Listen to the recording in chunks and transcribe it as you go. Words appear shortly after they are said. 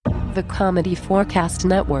The Comedy Forecast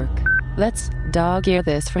Network. Let's dog-ear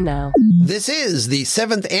this for now. This is the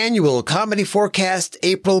 7th annual Comedy Forecast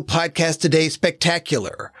April Podcast Today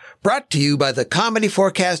Spectacular, brought to you by the Comedy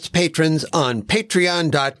Forecast patrons on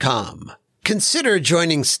Patreon.com. Consider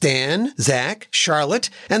joining Stan, Zach, Charlotte,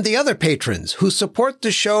 and the other patrons who support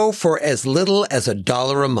the show for as little as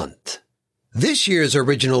 $1 a month. This year's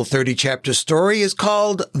original 30-chapter story is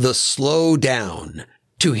called The Slow Down.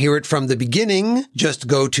 To hear it from the beginning, just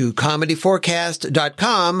go to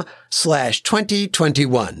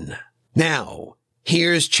comedyforecast.com/2021. Now,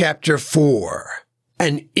 here's Chapter 4,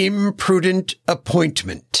 An Imprudent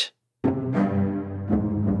Appointment.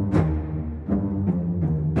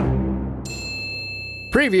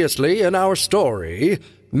 Previously in our story,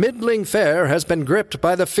 Middling Fair has been gripped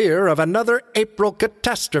by the fear of another April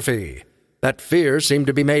catastrophe. That fear seemed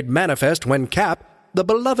to be made manifest when Cap, the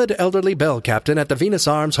beloved elderly bell captain at the Venus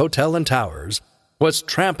Arms Hotel and Towers, was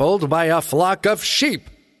trampled by a flock of sheep.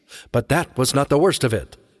 But that was not the worst of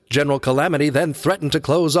it. General Calamity then threatened to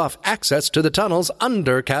close off access to the tunnels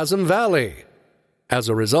under Chasm Valley. As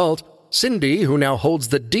a result, Cindy, who now holds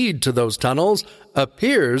the deed to those tunnels,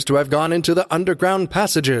 appears to have gone into the underground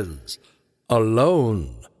passages.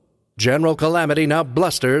 Alone. General Calamity now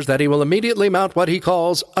blusters that he will immediately mount what he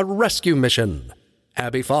calls a rescue mission.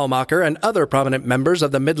 Abby Fallmacher and other prominent members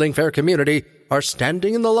of the Middling Fair community are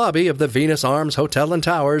standing in the lobby of the Venus Arms Hotel and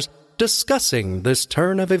Towers discussing this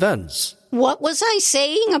turn of events. What was I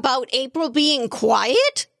saying about April being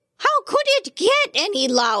quiet? How could it get any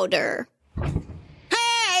louder?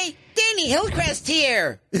 Hey, Danny Hillcrest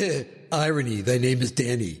here. Irony, thy name is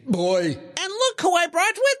Danny. Boy. And look who I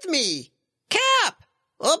brought with me. Cap.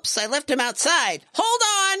 Oops, I left him outside. Hold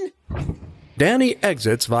on. Danny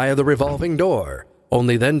exits via the revolving door,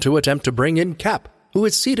 only then to attempt to bring in Cap, who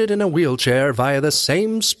is seated in a wheelchair via the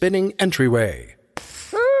same spinning entryway.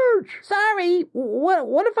 Sorry,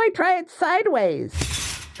 what if I try it sideways?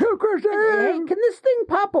 Hey, can this thing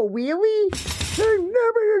pop a wheelie?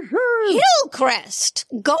 Hillcrest,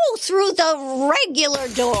 go through the regular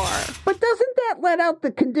door. But doesn't that let out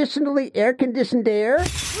the conditionally air-conditioned air? What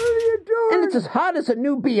are you doing? And it's as hot as a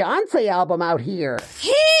new Beyonce album out here.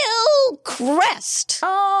 Hillcrest.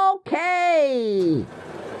 Okay.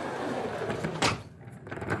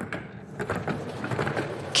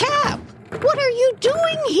 Cap, what are you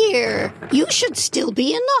doing here? You should still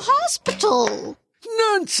be in the hospital.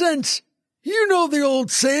 Nonsense! You know the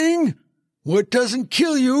old saying, what doesn't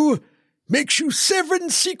kill you makes you 7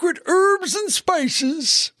 secret herbs and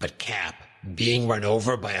spices. But Cap, being run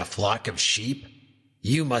over by a flock of sheep,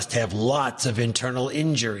 you must have lots of internal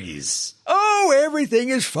injuries. Oh, everything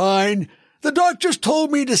is fine. The doc just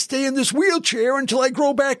told me to stay in this wheelchair until I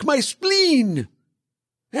grow back my spleen.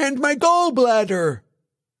 And my gallbladder.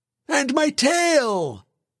 And my tail.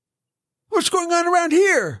 What's going on around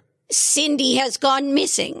here? Cindy has gone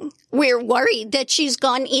missing. We're worried that she's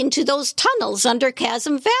gone into those tunnels under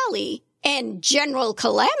Chasm Valley. And General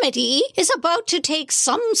Calamity is about to take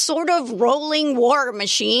some sort of rolling war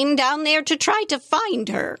machine down there to try to find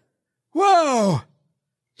her. Wow.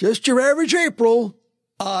 Just your average April.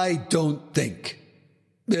 I don't think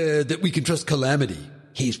that we can trust Calamity.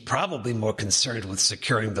 He's probably more concerned with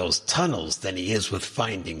securing those tunnels than he is with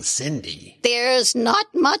finding Cindy. There's not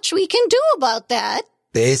much we can do about that.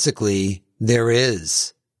 Basically, there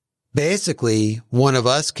is. Basically, one of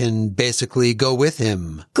us can basically go with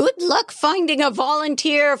him. Good luck finding a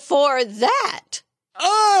volunteer for that.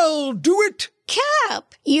 I'll do it.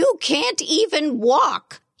 Cap, you can't even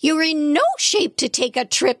walk. You're in no shape to take a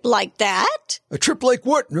trip like that. A trip like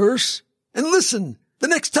what, nurse? And listen, the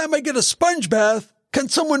next time I get a sponge bath, can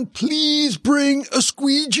someone please bring a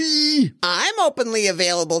squeegee? I'm openly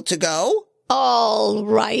available to go. All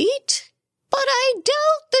right. But I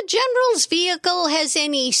doubt the General's vehicle has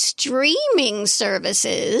any streaming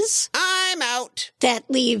services. I'm out. That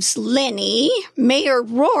leaves Lenny, Mayor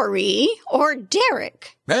Rory, or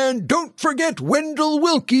Derek. And don't forget Wendell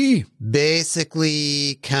Wilkie.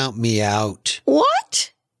 Basically, count me out.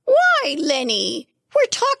 What? Why, Lenny? We're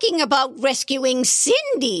talking about rescuing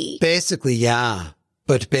Cindy. Basically, yeah.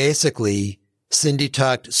 But basically, Cindy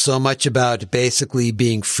talked so much about basically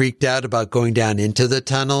being freaked out about going down into the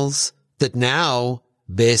tunnels that now,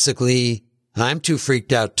 basically, I'm too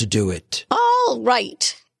freaked out to do it. All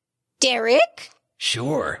right. Derek?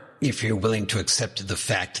 Sure, if you're willing to accept the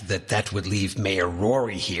fact that that would leave Mayor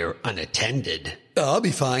Rory here unattended. I'll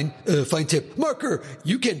be fine. Fine tip. Marker,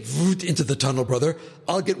 you can voot into the tunnel, brother.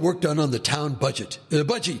 I'll get work done on the town budget.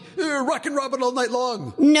 Budgie, rockin' Robin all night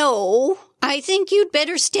long. No, I think you'd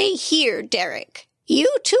better stay here, Derek. You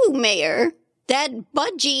too, Mayor. That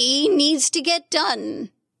budgie needs to get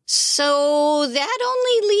done. So that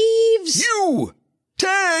only leaves... You!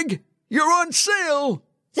 Tag! You're on sale!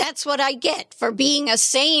 That's what I get for being a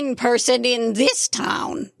sane person in this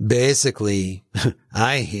town. Basically,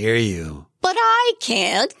 I hear you. But I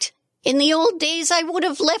can't. In the old days, I would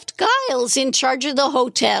have left Giles in charge of the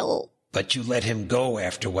hotel. But you let him go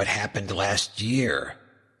after what happened last year.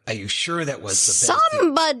 Are you sure that was the best thing?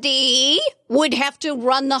 Somebody would have to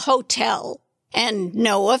run the hotel. And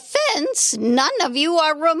no offense, none of you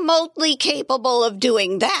are remotely capable of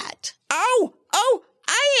doing that. Oh,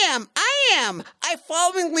 I am. I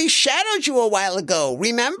fallingly shadowed you a while ago,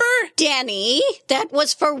 remember? Danny, that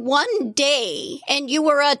was for one day, and you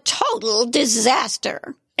were a total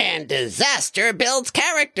disaster. And disaster builds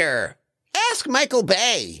character. Ask Michael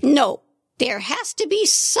Bay. No, there has to be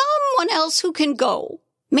someone else who can go.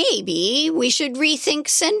 Maybe we should rethink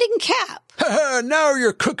sending Cap. Now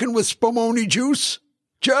you're cooking with spumoni juice.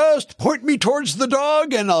 Just point me towards the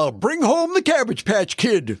dog and I'll bring home the Cabbage Patch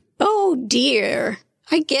Kid. Oh dear,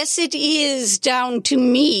 I guess it is down to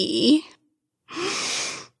me.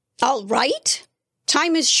 All right,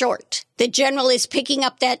 time is short. The General is picking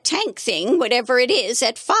up that tank thing, whatever it is,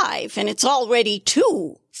 at 5, and it's already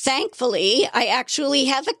 2. Thankfully, I actually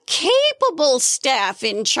have a capable staff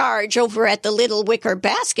in charge over at the Little Wicker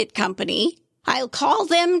Basket Company. I'll call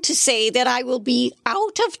them to say that I will be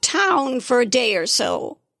out of town for a day or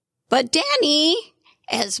so. But Danny,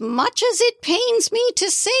 as much as it pains me to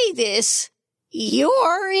say this,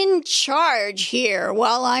 you're in charge here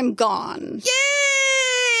while I'm gone.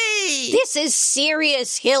 Yay! This is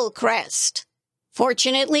serious Hillcrest.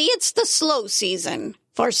 Fortunately, it's the slow season.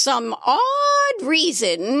 For some odd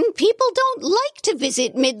reason, people don't like to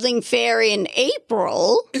visit Middling Fair in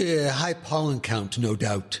April. High pollen count, no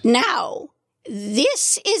doubt. Now,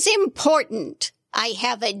 this is important. I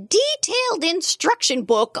have a detailed instruction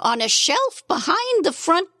book on a shelf behind the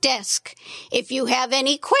front desk. If you have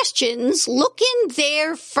any questions, look in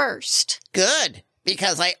there first. Good,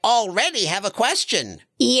 because I already have a question.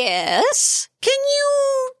 Yes? Can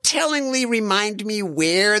you tellingly remind me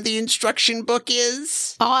where the instruction book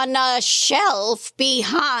is? On a shelf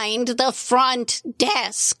behind the front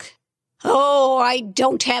desk. Oh, I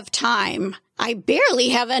don't have time. I barely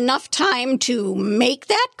have enough time to make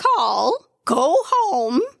that call, go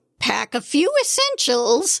home, pack a few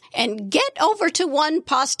essentials, and get over to One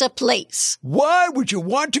Pasta Place. Why would you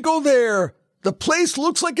want to go there? The place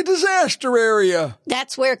looks like a disaster area.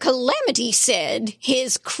 That's where Calamity said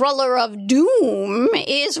his Cruller of Doom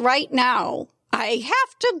is right now. I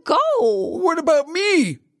have to go. What about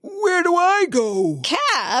me? Where do I go?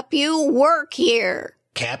 Cap, you work here.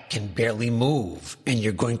 Cap can barely move, and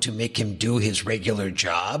you're going to make him do his regular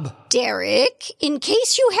job? Derek, in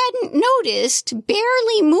case you hadn't noticed,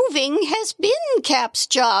 barely moving has been Cap's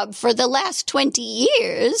job for the last 20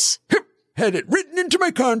 years. Had it written into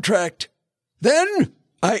my contract. Then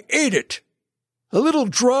I ate it. A little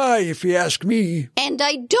dry, if you ask me. And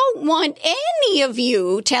I don't want any of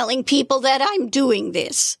you telling people that I'm doing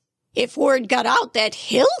this. If word got out that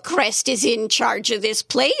Hillcrest is in charge of this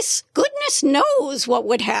place, goodness knows what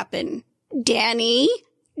would happen. Danny,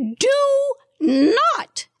 do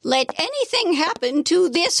not let anything happen to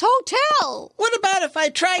this hotel. What about if I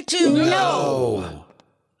try to... No.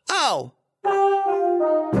 Oh.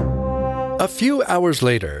 A few hours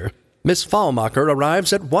later, Miss Fallmacher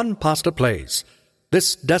arrives at One Pasta Place.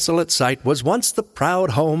 This desolate site was once the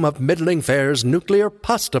proud home of Middling Fair's nuclear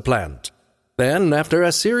pasta plant. Then, after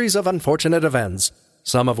a series of unfortunate events,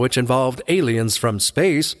 some of which involved aliens from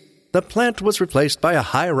space, the plant was replaced by a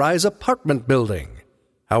high-rise apartment building.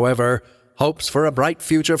 However, hopes for a bright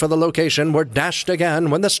future for the location were dashed again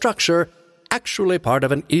when the structure, actually part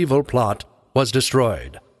of an evil plot, was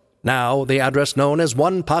destroyed. Now, the address known as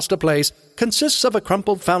One Pasta Place consists of a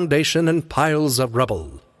crumpled foundation and piles of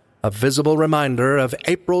rubble, a visible reminder of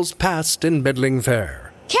April's past in Middling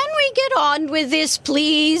Fair. Can we get on with this,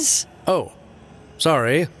 please? Oh,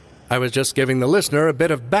 sorry. I was just giving the listener a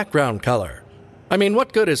bit of background color. I mean,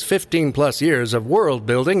 what good is 15-plus years of world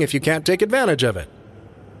building if you can't take advantage of it?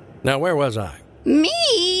 Now, where was I?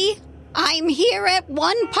 Me? I'm here at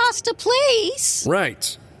One Pasta Place.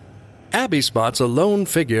 Right. Abby spots a lone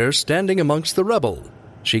figure standing amongst the rubble.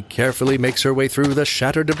 She carefully makes her way through the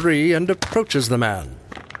shattered debris and approaches the man.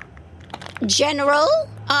 General,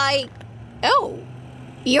 Oh,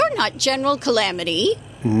 you're not General Calamity.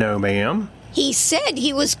 No, ma'am. He said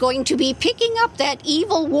he was going to be picking up that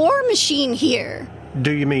evil war machine here.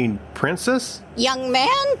 Do you mean Princess? Young man,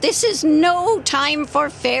 this is no time for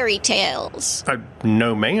fairy tales.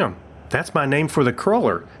 No, ma'am. That's my name for the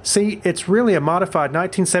crawler. See, it's really a modified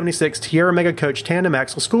 1976 Tierra Mega Coach tandem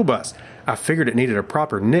axle school bus. I figured it needed a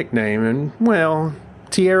proper nickname and, well,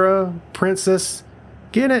 Tiara, Princess,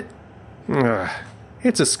 get it? Ugh,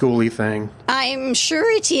 it's a schooly thing. I'm sure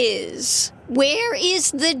it is. Where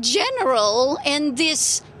is the general and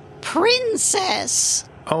this princess?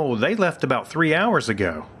 Oh, they left about 3 hours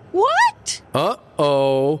ago. What?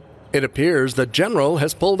 Uh-oh. It appears the general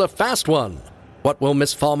has pulled a fast one. What will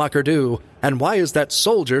Miss Fallmacher do? And why is that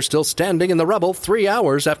soldier still standing in the rubble 3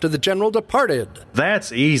 hours after the general departed?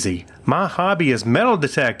 That's easy. My hobby is metal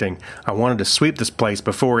detecting. I wanted to sweep this place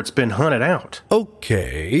before it's been hunted out.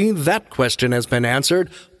 Okay, that question has been answered.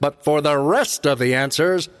 But for the rest of the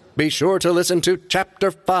answers, be sure to listen to Chapter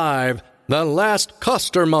 5, The Last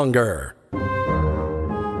Costermonger.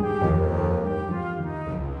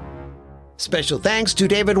 Special thanks to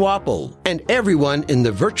David Wapple and everyone in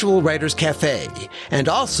the Virtual Writers Cafe, and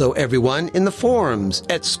also everyone in the forums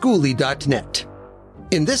at schooly.net.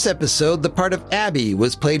 In this episode, the part of Abby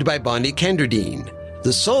was played by Bonnie Kenderdine.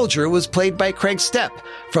 The soldier was played by Craig Stepp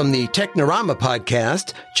from the Technorama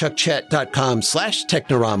podcast,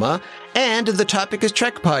 chuckchat.com/Technorama, and the Topic is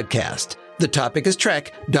Trek podcast,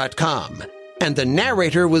 thetopicistrek.com. And the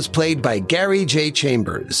narrator was played by Gary J.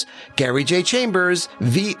 Chambers,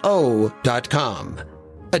 GaryJChambers.vo.com.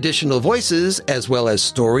 Additional voices, as well as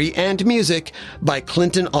story and music, by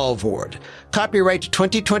Clinton Alvord. Copyright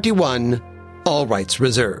 2021, all rights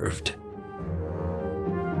reserved.